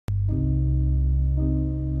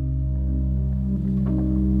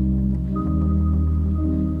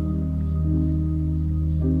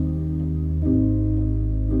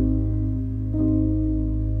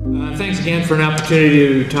for an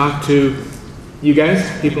opportunity to talk to you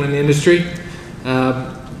guys, people in the industry.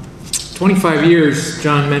 25 years,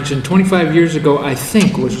 John mentioned, 25 years ago, I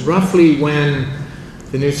think, was roughly when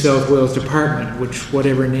the New South Wales Department, which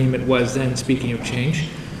whatever name it was then, speaking of change,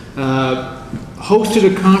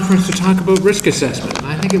 hosted a conference to talk about risk assessment.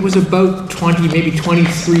 I think it was about 20, maybe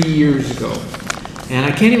 23 years ago. And I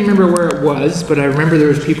can't even remember where it was, but I remember there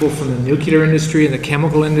was people from the nuclear industry and the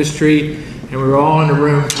chemical industry, and we were all in a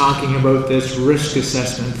room talking about this risk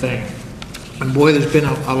assessment thing. And boy, there's been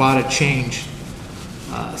a lot of change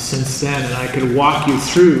since then, and I could walk you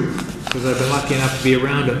through, because I've been lucky enough to be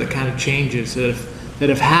around it, the kind of changes that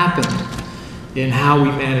have happened in how we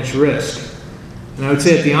manage risk. And I would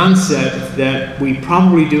say at the onset that we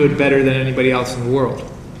probably do it better than anybody else in the world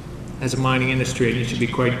as a mining industry, and you should be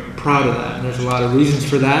quite proud of that. And there's a lot of reasons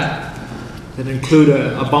for that include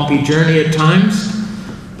a bumpy journey at times.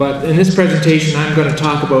 But in this presentation, I'm going to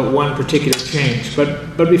talk about one particular change.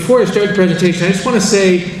 But before I start the presentation, I just want to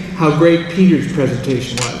say how great Peter's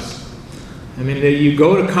presentation was. I mean, you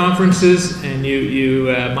go to conferences and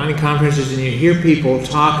mining conferences, and you hear people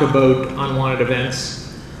talk about unwanted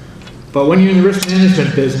events. But when you're in the risk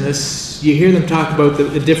management business, you hear them talk about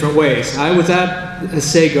the different ways. I was at a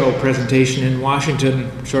SAGO presentation in Washington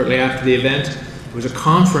shortly after the event. It was a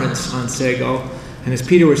conference on SAGO, and as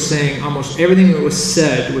Peter was saying, almost everything that was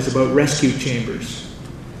said was about rescue chambers.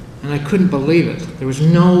 And I couldn't believe it. There was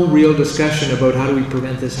no real discussion about how do we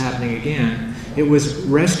prevent this happening again. It was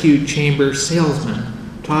rescue chamber salesmen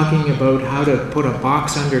talking about how to put a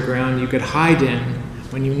box underground you could hide in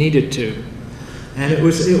when you needed to. And it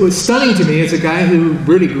was stunning to me as a guy who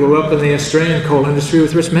really grew up in the Australian coal industry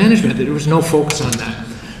with risk management that there was no focus on that.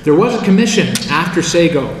 There was a commission after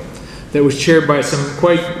SAGO that was chaired by some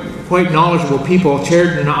quite knowledgeable people,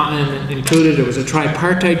 chaired and included. It was a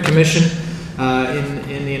tripartite commission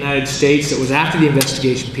in the United States that was after the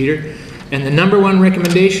investigation, Peter. And the #1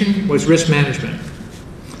 recommendation was risk management.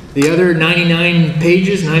 The other 99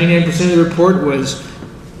 pages, 99% of the report was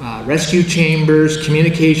rescue chambers,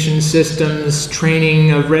 communication systems,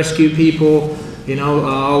 training of rescue people,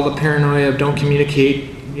 all the paranoia of don't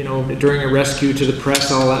communicate, during a rescue to the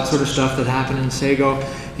press, all that sort of stuff that happened in SAGO.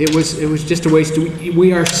 It was just a waste.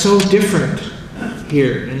 We are so different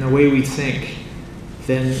here in the way we think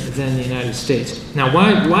than the United States. Now,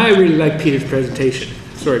 why I really like Peter's presentation.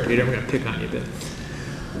 Sorry, Peter, I'm going to pick on you a bit.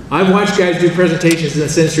 I've watched guys do presentations in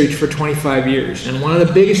this industry for 25 years, and one of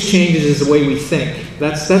the biggest changes is the way we think.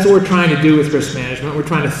 That's what we're trying to do with risk management. We're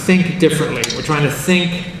trying to think differently. We're trying to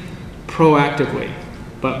think proactively,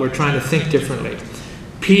 but we're trying to think differently.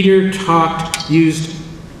 Peter used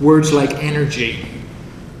words like energy.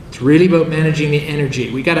 It's really about managing the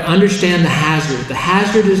energy. We got to understand the hazard. The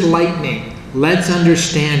hazard is lightning. Let's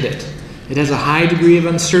understand it. It has a high degree of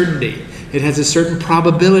uncertainty. It has a certain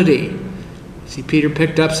probability. See, Peter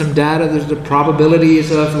picked up some data. There's the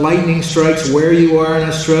probabilities of lightning strikes where you are in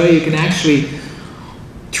Australia. You can actually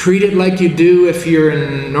treat it like you do if you're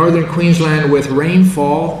in northern Queensland with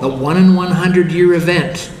rainfall, the 1 in 100 year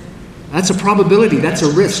event. That's a probability. That's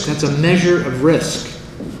a risk. That's a measure of risk.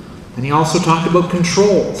 And he also talked about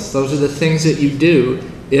controls. Those are the things that you do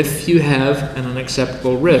if you have an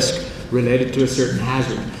unacceptable risk related to a certain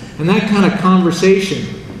hazard. And that kind of conversation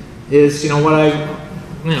is, what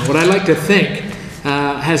I like to think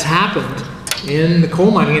has happened in the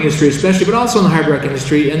coal mining industry especially, but also in the hard rock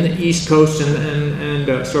industry in the East Coast and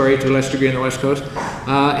to a lesser degree in the West Coast,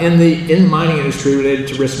 in the mining industry related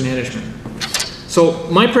to risk management. So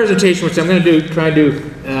my presentation, which I'm going to try to do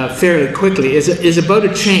fairly quickly, is about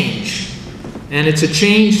a change. And it's a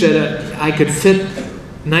change that I could fit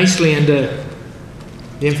nicely into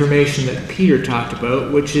the information that Peter talked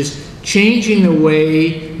about, which is changing the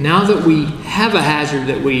way, now that we have a hazard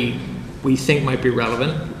that we think might be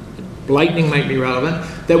relevant, lightning might be relevant,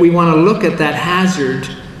 that we want to look at that hazard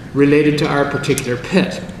related to our particular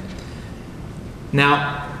pit.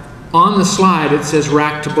 Now, on the slide it says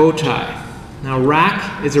WRAC to Bowtie. Now,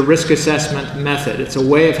 WRAC is a risk assessment method. It's a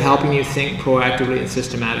way of helping you think proactively and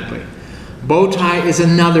systematically. Bowtie is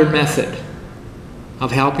another method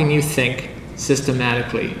of helping you think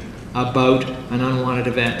systematically about an unwanted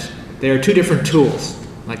event. They are two different tools,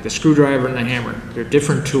 like the screwdriver and the hammer. They're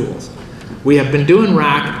different tools. We have been doing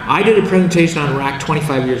WRAC. I did a presentation on WRAC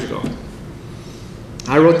 25 years ago.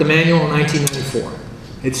 I wrote the manual in 1994.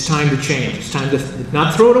 It's time to change. It's time to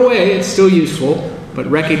not throw it away. It's still useful, but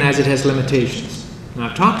recognize it has limitations. Now,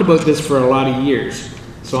 I've talked about this for a lot of years,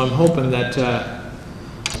 so I'm hoping that I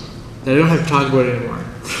don't have to talk about it anymore.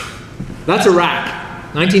 That's a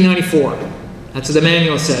WRAC, 1994. That's what the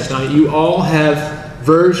manual says. Now, you all have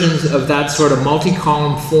versions of that sort of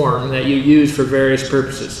multi-column form that you use for various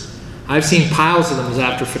purposes. I've seen piles of them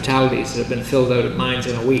after fatalities that have been filled out at mines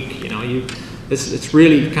in a week. You know, it's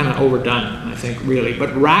really kind of overdone, I think, really. But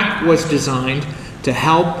WRAC was designed to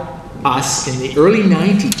help us in the early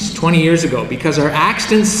 90s, 20 years ago, because our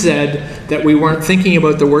accidents said that we weren't thinking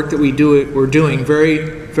about the work that we're doing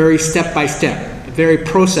very step by step, very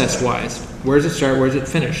process-wise. Where does it start, where does it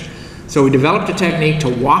finish? So we developed a technique to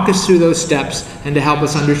walk us through those steps and to help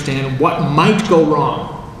us understand what might go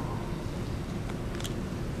wrong.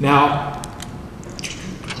 Now,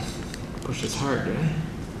 push this hard, right?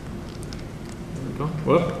 There we go.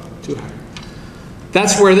 Whoop, too hard.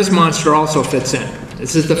 That's where this monster also fits in.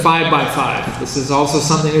 This is the 5x5. This is also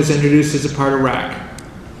something that was introduced as a part of WRAC.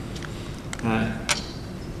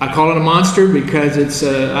 I call it a monster because it's,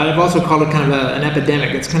 I've also called it kind of an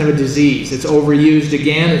epidemic. It's kind of a disease. It's overused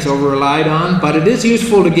again, it's over-relied on, but it is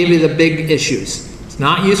useful to give you the big issues. It's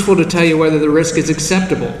not useful to tell you whether the risk is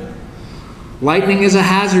acceptable. Lightning is a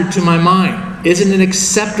hazard to my mind. Isn't an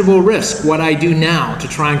acceptable risk what I do now to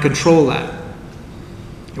try and control that?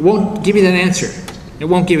 It won't give you that answer. It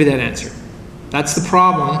won't give you that answer. That's the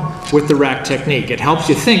problem with the WRAC technique. It helps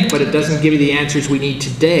you think, but it doesn't give you the answers we need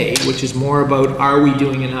today, which is more about, are we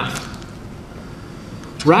doing enough?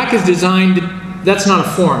 WRAC is designed, that's not a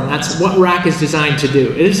form, that's what WRAC is designed to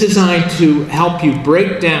do. It is designed to help you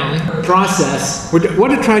break down the process.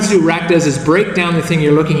 What it tries to do, WRAC does, is break down the thing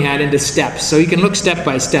you're looking at into steps, so you can look step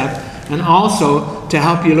by step, and also to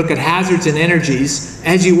help you look at hazards and energies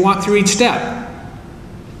as you walk through each step.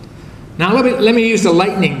 Now let me use the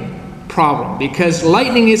lightning problem, because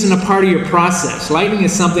lightning isn't a part of your process. Lightning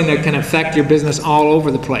is something that can affect your business all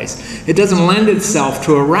over the place. It doesn't lend itself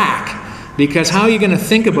to a WRAC, because how are you going to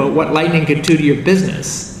think about what lightning could do to your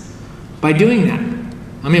business by doing that?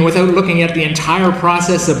 I mean, without looking at the entire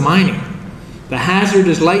process of mining. The hazard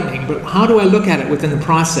is lightning, but how do I look at it within the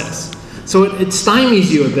process? So it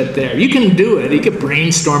stymies you a bit there. You can do it, you can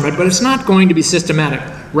brainstorm it, but it's not going to be systematic.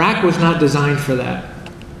 WRAC was not designed for that.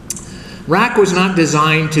 WRAC was not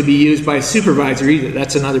designed to be used by a supervisor either.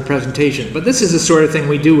 That's another presentation. But this is the sort of thing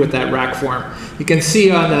we do with that WRAC form. You can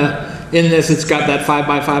see on in this, it's got that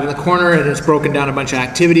 5x5 in the corner, and it's broken down a bunch of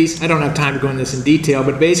activities. I don't have time to go into this in detail,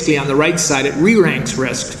 but basically on the right side, it re-ranks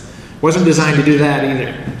risk. It wasn't designed to do that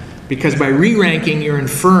either. Because by re-ranking, you're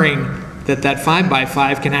inferring that that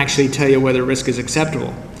 5x5 can actually tell you whether risk is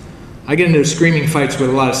acceptable. I get into screaming fights with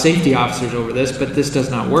a lot of safety officers over this, but this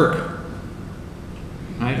does not work.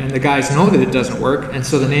 Right? And the guys know that it doesn't work, and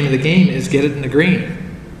so the name of the game is get it in the green.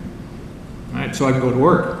 Right? So I can go to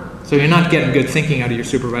work. So you're not getting good thinking out of your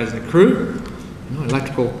supervising the crew. You know,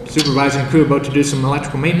 electrical supervising crew about to do some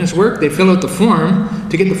electrical maintenance work, they fill out the form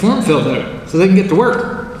to get the form filled out so they can get to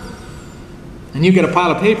work. And you get a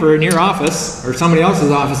pile of paper in your office or somebody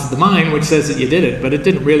else's office at the mine which says that you did it, but it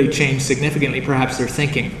didn't really change significantly perhaps their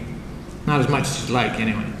thinking. Not as much as you'd like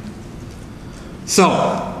anyway. So,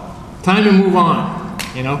 time to move on.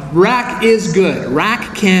 You know, WRAC is good.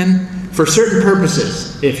 WRAC can, for certain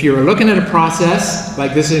purposes, if you're looking at a process,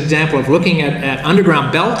 like this is an example of looking at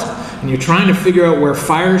underground belt, and you're trying to figure out where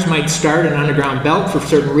fires might start in an underground belt for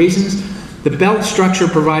certain reasons, the belt structure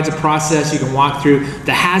provides a process you can walk through.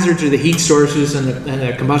 The hazards are the heat sources and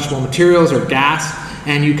the combustible materials or gas,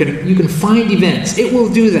 and you can find events. It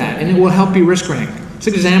will do that, and it will help you risk rank. It's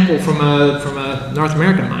an example from a North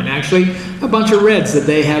American mine, actually. A bunch of reds that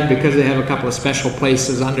they have because they have a couple of special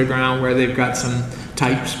places underground where they've got some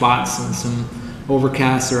tight spots and some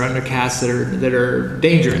overcasts or undercasts that are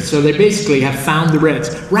dangerous. So they basically have found the reds.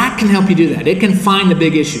 WRAC can help you do that. It can find the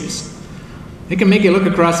big issues. It can make you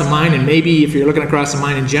look across a mine, and maybe if you're looking across a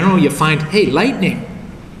mine in general, you find, hey, lightning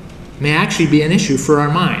may actually be an issue for our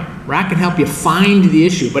mine. WRAC can help you find the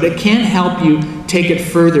issue, but it can't help you take it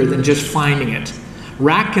further than just finding it.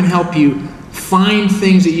 WRAC can help you find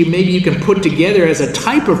things that maybe you can put together as a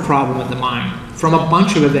type of problem at the mine from a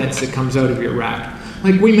bunch of events that comes out of your WRAC.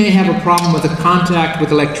 Like we may have a problem with a contact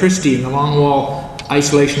with electricity in the long wall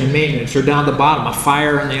isolation and maintenance, or down the bottom, a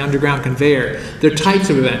fire in the underground conveyor. They're types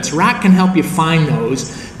of events. WRAC can help you find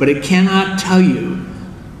those, but it cannot tell you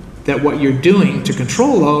that what you're doing to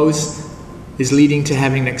control those is leading to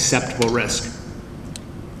having an acceptable risk.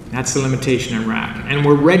 That's the limitation in WRAC. And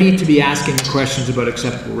we're ready to be asking the questions about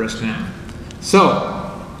acceptable risk now.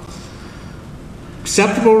 So,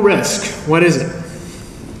 acceptable risk, what is it?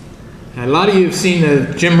 A lot of you have seen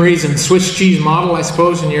the Jim Reason Swiss cheese model, I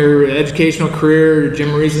suppose, in your educational career,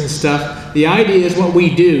 Jim Reason stuff. The idea is what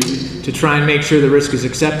we do to try and make sure the risk is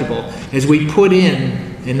acceptable is we put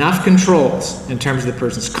in enough controls in terms of the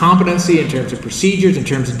person's competency, in terms of procedures, in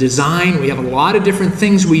terms of design. We have a lot of different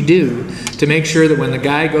things we do to make sure that when the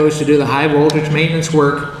guy goes to do the high voltage maintenance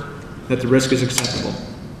work, that the risk is acceptable.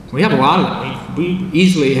 We have a lot of them. We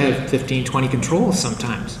easily have 15, 20 controls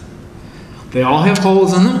sometimes. They all have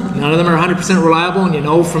holes in them. None of them are 100% reliable, and you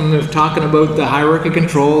know from talking about the hierarchy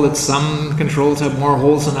control that some controls have more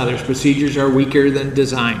holes than others. Procedures are weaker than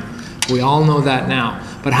design. We all know that now.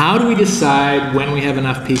 But how do we decide when we have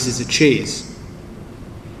enough pieces of cheese?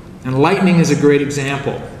 And lightning is a great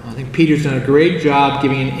example. I think Peter's done a great job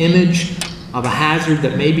giving an image of a hazard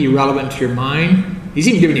that may be relevant to your mind. He's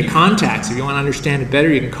even giving you contacts. If you want to understand it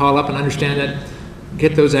better, you can call up and understand it.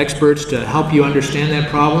 Get those experts to help you understand that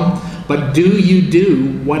problem. But do you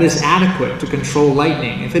do what is adequate to control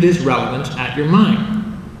lightning if it is relevant at your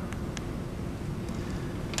mine?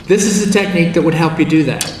 This is the technique that would help you do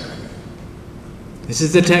that. This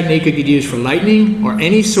is the technique you could use for lightning or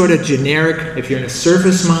any sort of generic. If you're in a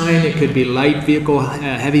surface mine, it could be light vehicle,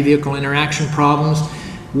 heavy vehicle interaction problems,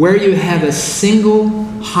 where you have a single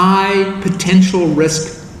high potential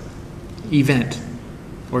risk event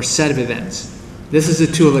or set of events. This is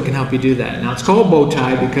a tool that can help you do that. Now it's called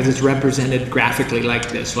Bowtie because it's represented graphically like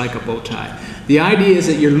this, like a bow tie. The idea is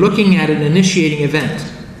that you're looking at an initiating event.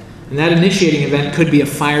 And that initiating event could be a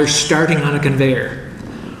fire starting on a conveyor.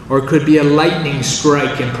 Or it could be a lightning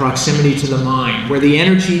strike in proximity to the mine, where the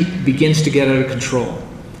energy begins to get out of control.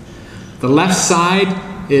 The left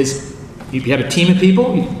side is, you have a team of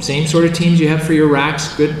people, same sort of teams you have for your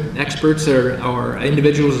WRACs, good experts or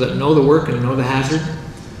individuals that know the work and know the hazard.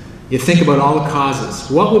 You think about all the causes.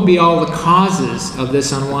 What would be all the causes of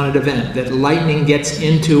this unwanted event, that lightning gets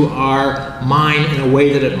into our mine in a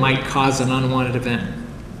way that it might cause an unwanted event?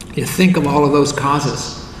 You think of all of those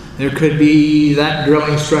causes. There could be that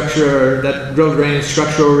drilling structure, or that drill drainage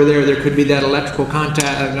structure over there. There could be that electrical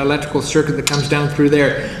electrical circuit that comes down through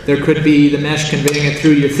there. There could be the mesh conveying it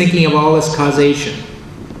through. You're thinking of all this causation.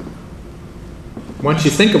 Once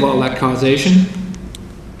you think of all that causation,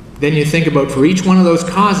 then you think about, for each one of those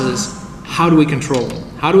causes, how do we control them?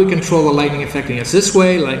 How do we control the lightning affecting us this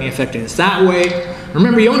way, lightning affecting us that way?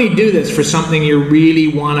 Remember, you only do this for something you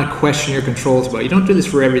really want to question your controls about. You don't do this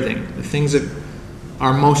for everything. The things that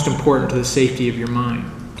are most important to the safety of your mine.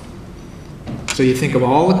 So you think of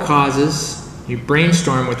all the causes, you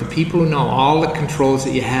brainstorm with the people who know all the controls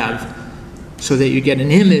that you have, so that you get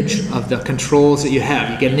an image of the controls that you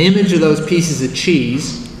have. You get an image of those pieces of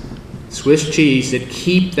cheese, Swiss cheese, that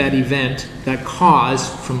keep that event, that cause,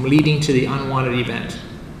 from leading to the unwanted event.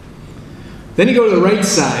 Then you go to the right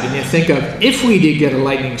side and you think of, if we did get a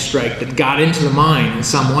lightning strike that got into the mine in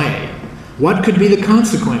some way, what could be the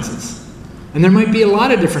consequences? And there might be a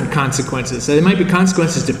lot of different consequences. So there might be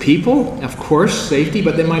consequences to people, of course, safety,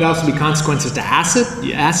 but there might also be consequences to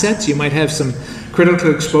assets. You might have some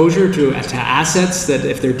critical exposure to assets that,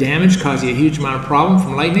 if they're damaged, cause you a huge amount of problem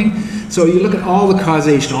from lightning. So you look at all the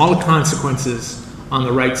causation, all the consequences on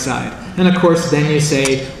the right side. And of course, then you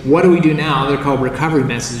say, what do we do now? They're called recovery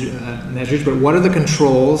measures, but what are the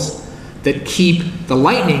controls that keep the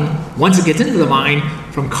lightning, once it gets into the mine,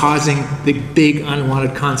 from causing the big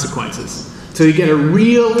unwanted consequences? So you get a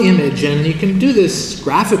real image, and you can do this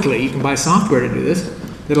graphically. You can buy software to do this.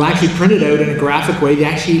 That'll actually print it out in a graphic way.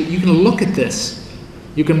 You can look at this.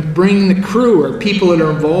 You can bring the crew or people that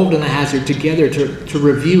are involved in the hazard together to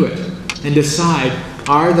review it and decide,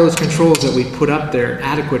 are those controls that we put up there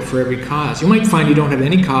adequate for every cause? You might find you don't have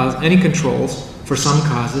any controls for some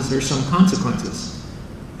causes or some consequences.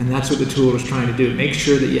 And that's what the tool is trying to do. Make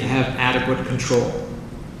sure that you have adequate control.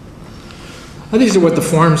 These are what the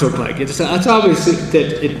forms look like. It's obvious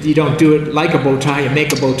that you don't do it like a bow tie, you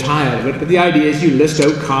make a bow tie out of it, but the idea is you list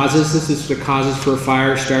out causes. This is the causes for a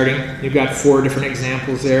fire starting. You've got 4 different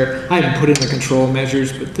examples there. I haven't put in the control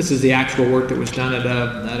measures, but this is the actual work that was done at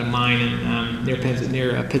a mine in,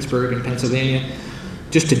 near Pittsburgh in Pennsylvania,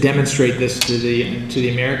 just to demonstrate this to the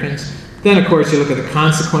Americans. Then, of course, you look at the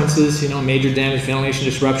consequences, major damage, ventilation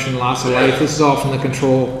disruption, loss of life. This is all from the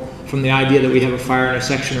control, from the idea that we have a fire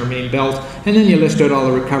intersection or main belt. And then you list out all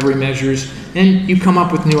the recovery measures, and you come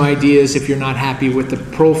up with new ideas if you're not happy with the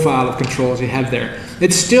profile of controls you have there.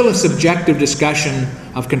 It's still a subjective discussion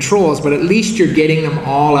of controls, but at least you're getting them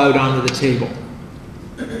all out onto the table.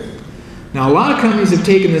 Now, a lot of companies have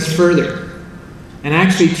taken this further and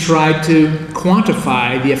actually tried to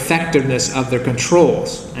quantify the effectiveness of their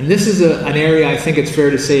controls. And this is an area I think it's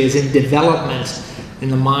fair to say is in development in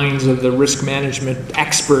the minds of the risk management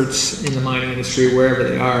experts in the mining industry, wherever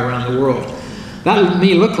they are around the world. That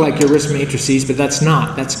may look like your risk matrices, but that's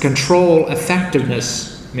not. That's control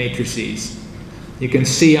effectiveness matrices. You can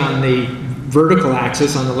see on the vertical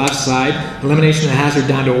axis on the left side, elimination of the hazard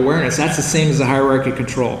down to awareness. That's the same as the hierarchy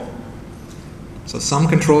control. So some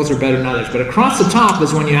controls are better than others. But across the top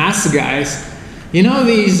is when you ask the guys, you know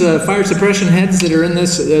these fire suppression heads that are in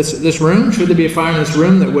this room? Should there be a fire in this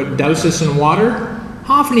room that would douse us in water?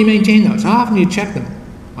 How often do you maintain those? How often do you check them?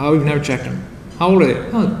 Oh, we've never checked them. How old are they?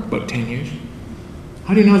 Oh, about 10 years.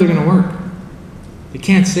 How do you know they're going to work? You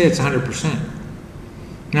can't say it's 100%.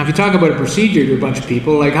 Now, if you talk about a procedure to a bunch of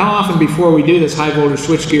people, like how often before we do this high voltage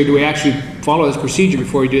switchgear do we actually follow this procedure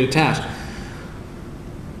before we do the task?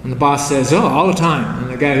 And the boss says, oh, all the time. And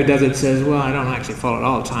the guy who does it says, well, I don't actually follow it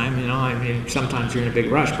all the time. You know, I mean, sometimes you're in a big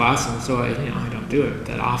rush, boss, and so I don't do it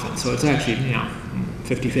that often. So it's actually,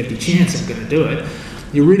 50-50 chance I'm going to do it.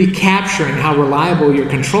 You're really capturing how reliable your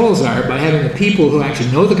controls are by having the people who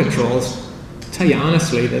actually know the controls tell you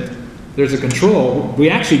honestly that there's a control. We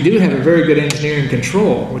actually do have a very good engineering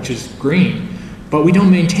control, which is green, but we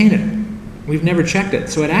don't maintain it. We've never checked it.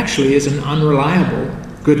 So it actually is an unreliable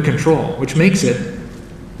good control, which makes it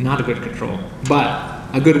not a good control, but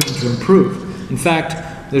a good one to improve. In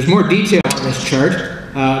fact, there's more detail on this chart.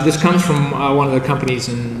 This comes from one of the companies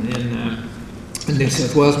in New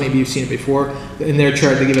South Wales. Maybe you've seen it before. In their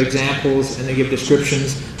chart, they give examples and they give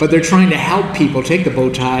descriptions, but they're trying to help people take the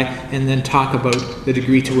bow tie and then talk about the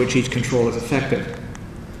degree to which each control is effective.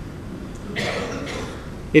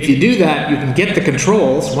 If you do that, you can get the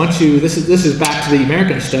controls. Once you, this is back to the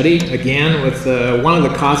American study again. With one of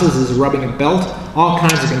the causes is rubbing a belt. All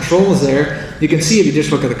kinds of controls there. You can see if you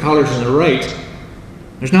just look at the colors on the right.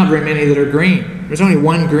 There's not very many that are green. There's only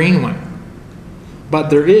one green one. But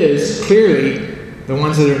there is clearly the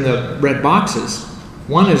ones that are in the red boxes.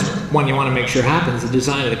 One is one you want to make sure happens, the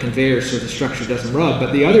design of the conveyor so the structure doesn't rub.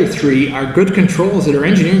 But the other three are good controls that are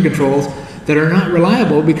engineering controls that are not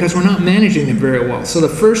reliable because we're not managing them very well. So the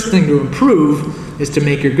first thing to improve is to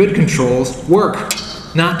make your good controls work,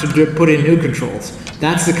 not to put in new controls.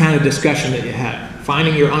 That's the kind of discussion that you have.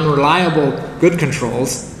 Finding your unreliable good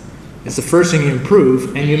controls is the first thing you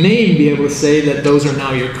improve, and you may even be able to say that those are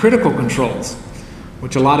now your critical controls,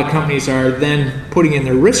 which a lot of companies are then putting in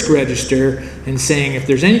their risk register and saying if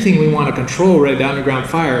there's anything we want to control right at underground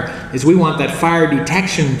fire is we want that fire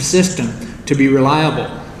detection system to be reliable.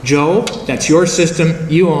 Joe, that's your system,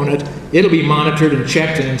 you own it, it'll be monitored and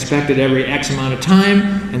checked and inspected every X amount of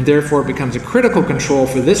time, and therefore it becomes a critical control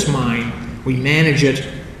for this mine. We manage it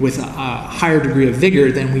with a higher degree of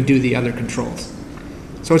vigor than we do the other controls.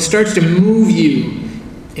 So it starts to move you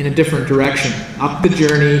in a different direction, up the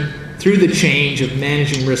journey, through the change of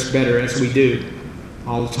managing risk better, as we do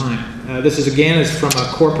all the time. This is again from a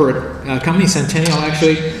corporate company, Centennial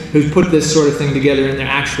actually, who's put this sort of thing together in their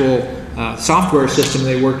actual software system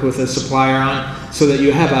they worked with a supplier on, so that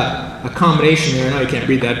you have a combination there. I know you can't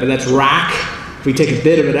read that, but that's WRAC. If we take a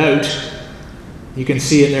bit of it out, you can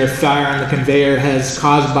see in there fire on the conveyor has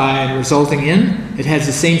caused by and resulting in. It has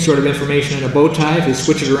the same sort of information in a bow tie. If you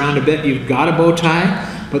switch it around a bit, you've got a bow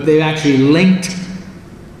tie, but they've actually linked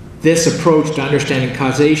this approach to understanding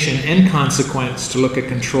causation and consequence to look at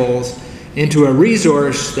controls into a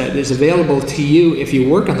resource that is available to you if you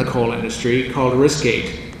work in the coal industry called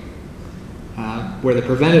RiskGate, where the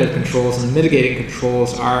preventative controls and the mitigating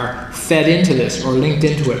controls are fed into this or linked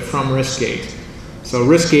into it from RiskGate. So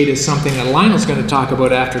RiskGate is something that Lionel's going to talk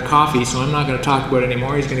about after coffee, so I'm not going to talk about it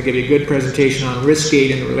anymore. He's going to give you a good presentation on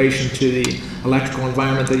RiskGate in relation to the electrical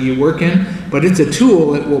environment that you work in. But it's a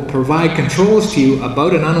tool that will provide controls to you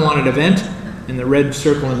about an unwanted event in the red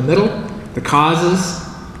circle in the middle, the causes,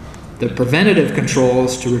 the preventative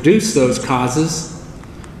controls to reduce those causes,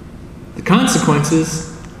 the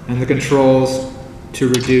consequences, and the controls to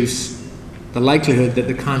reduce the likelihood that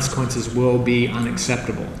the consequences will be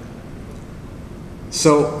unacceptable.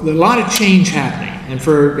 So there's a lot of change happening, and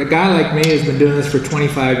for a guy like me who's been doing this for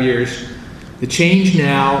 25 years, the change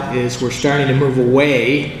now is we're starting to move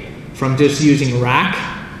away from just using WRAC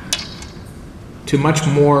to much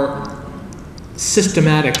more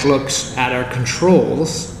systematic looks at our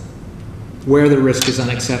controls where the risk is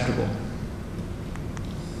unacceptable.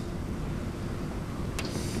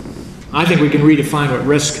 I think we can redefine what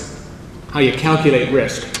risk, how you calculate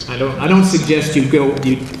risk. I don't suggest you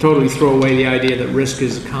totally throw away the idea that risk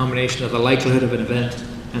is a combination of the likelihood of an event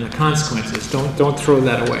and the consequences. Don't throw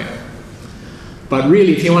that away. But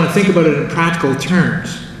really, if you want to think about it in practical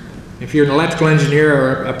terms, if you're an electrical engineer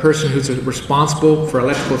or a person who's responsible for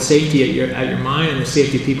electrical safety at your mine and the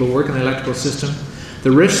safety of people who work in the electrical system,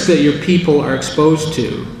 the risk that your people are exposed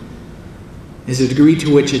to is the degree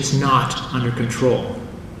to which it's not under control.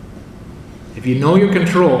 If you know your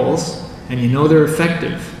controls and you know they're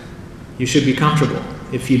effective, you should be comfortable.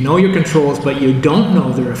 If you know your controls but you don't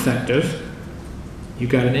know they're effective, you've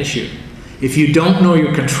got an issue. If you don't know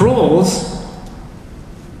your controls,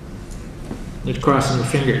 you're crossing your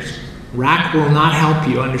fingers. WRAC will not help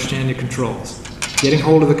you understand your controls. Getting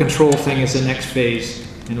hold of the control thing is the next phase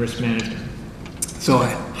in risk management. So I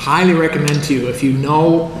highly recommend to you, if you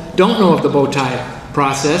don't know of the Bowtie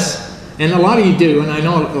process, and a lot of you do, and I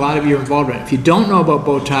know a lot of you are involved in it. If you don't know about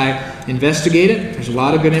Bowtie, investigate it. There's a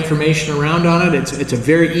lot of good information around on it. It's a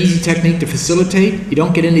very easy technique to facilitate. You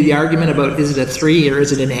don't get into the argument about is it a 3 or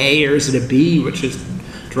is it an A or is it a B, which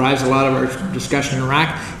drives a lot of our discussion in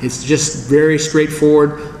WRAC. It's just very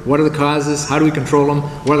straightforward. What are the causes? How do we control them?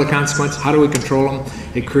 What are the consequences? How do we control them?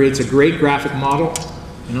 It creates a great graphic model.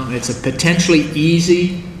 You know, it's a potentially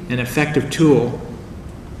easy and effective tool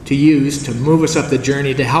to use to move us up the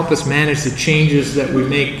journey, to help us manage the changes that we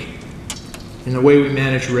make in the way we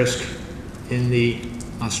manage risk in the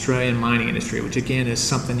Australian mining industry, which again is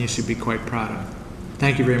something you should be quite proud of.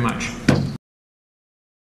 Thank you very much.